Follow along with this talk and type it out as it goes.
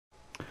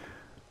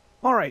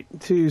All right,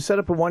 to set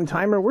up a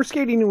one-timer, we're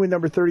skating with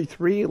number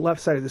 33,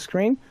 left side of the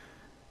screen.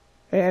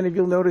 And if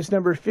you'll notice,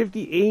 number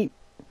 58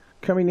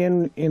 coming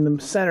in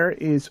the center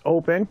is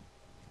open.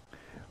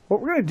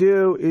 What we're going to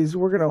do is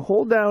we're going to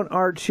hold down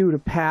R2 to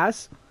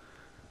pass.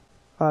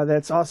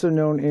 That's also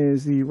known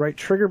as the right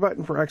trigger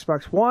button for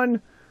Xbox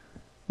One.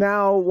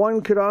 Now,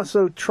 one could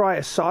also try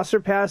a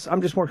saucer pass.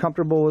 I'm just more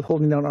comfortable with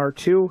holding down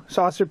R2.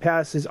 Saucer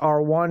pass is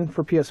R1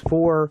 for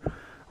PS4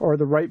 or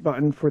the right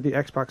button for the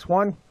Xbox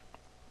One.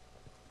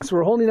 So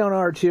we're holding down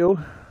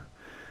R2,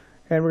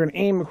 and we're going to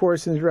aim, of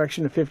course, in the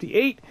direction of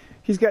 58.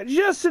 He's got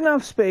just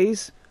enough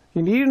space.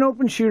 You need an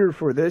open shooter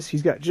for this.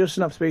 He's got just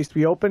enough space to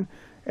be open.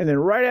 And then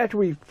right after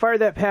we fire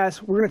that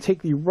pass, we're going to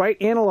take the right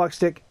analog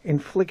stick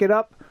and flick it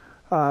up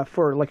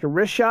for like a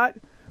wrist shot.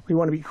 We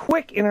want to be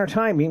quick in our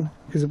timing,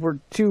 because if we're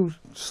too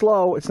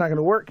slow, it's not going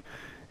to work.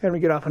 And we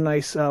get off a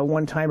nice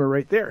one-timer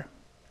right there.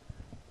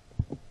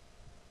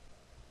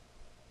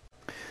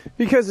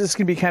 Because this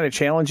can be kind of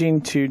challenging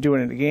to do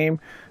it in a game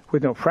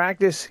with no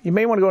practice, you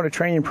may want to go into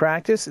training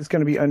practice. It's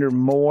going to be under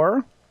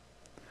more.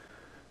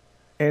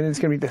 And it's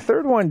going to be the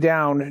third one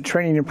down,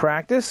 training and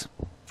practice.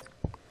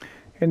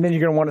 And then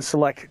you're going to want to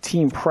select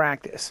team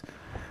practice.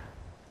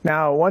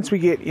 Now, once we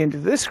get into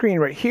this screen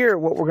right here,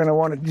 what we're going to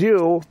want to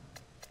do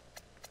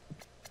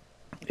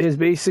is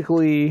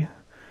basically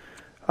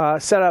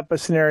set up a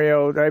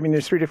scenario. I mean,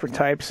 there's 3 different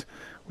types.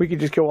 We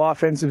could just go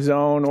offensive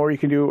zone, or you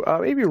can do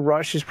maybe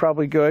rush is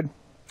probably good.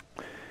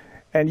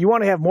 And you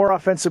want to have more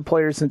offensive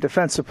players than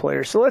defensive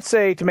players. So let's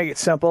say, to make it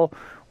simple,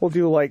 we'll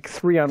do like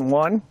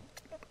 3-on-1.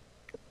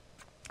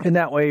 And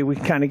that way we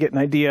can kind of get an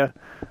idea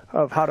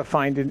of how to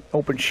find an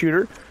open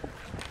shooter.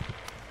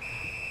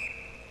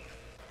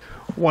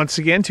 Once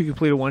again, to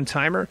complete a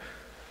one-timer,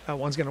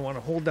 one's going to want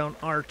to hold down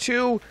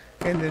R2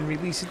 and then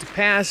release it to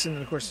pass. And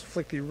then, of course,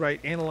 flick the right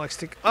analog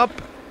stick up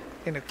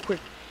in a quick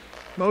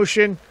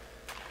motion.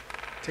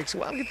 Takes a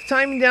while to get the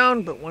timing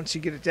down, but once you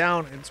get it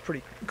down, it's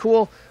pretty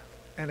cool.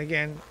 And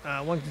again,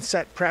 one can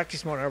set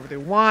practice mode however they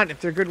want.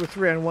 If they're good with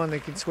 3-on-1, they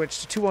can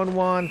switch to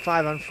 2-on-1,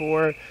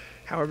 5-on-4,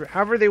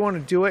 however they want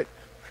to do it.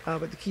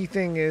 But the key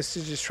thing is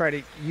to just try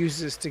to use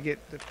this to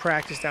get the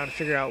practice down to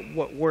figure out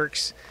what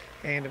works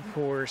and, of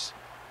course,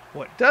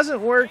 what doesn't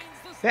work.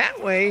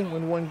 That way,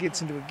 when one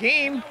gets into a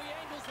game,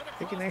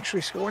 they can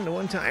actually score in the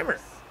one-timer.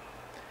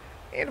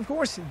 And, of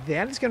course,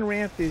 that is going to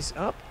wrap this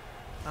up.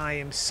 I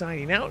am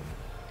signing out.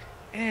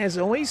 As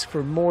always,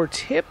 for more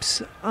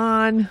tips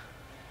on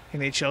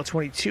NHL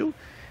 22,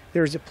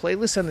 there is a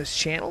playlist on this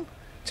channel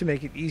to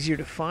make it easier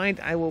to find.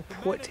 I will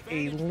put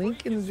a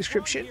link in the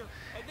description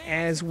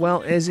as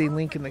well as a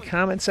link in the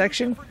comment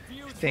section.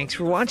 Thanks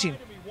for watching.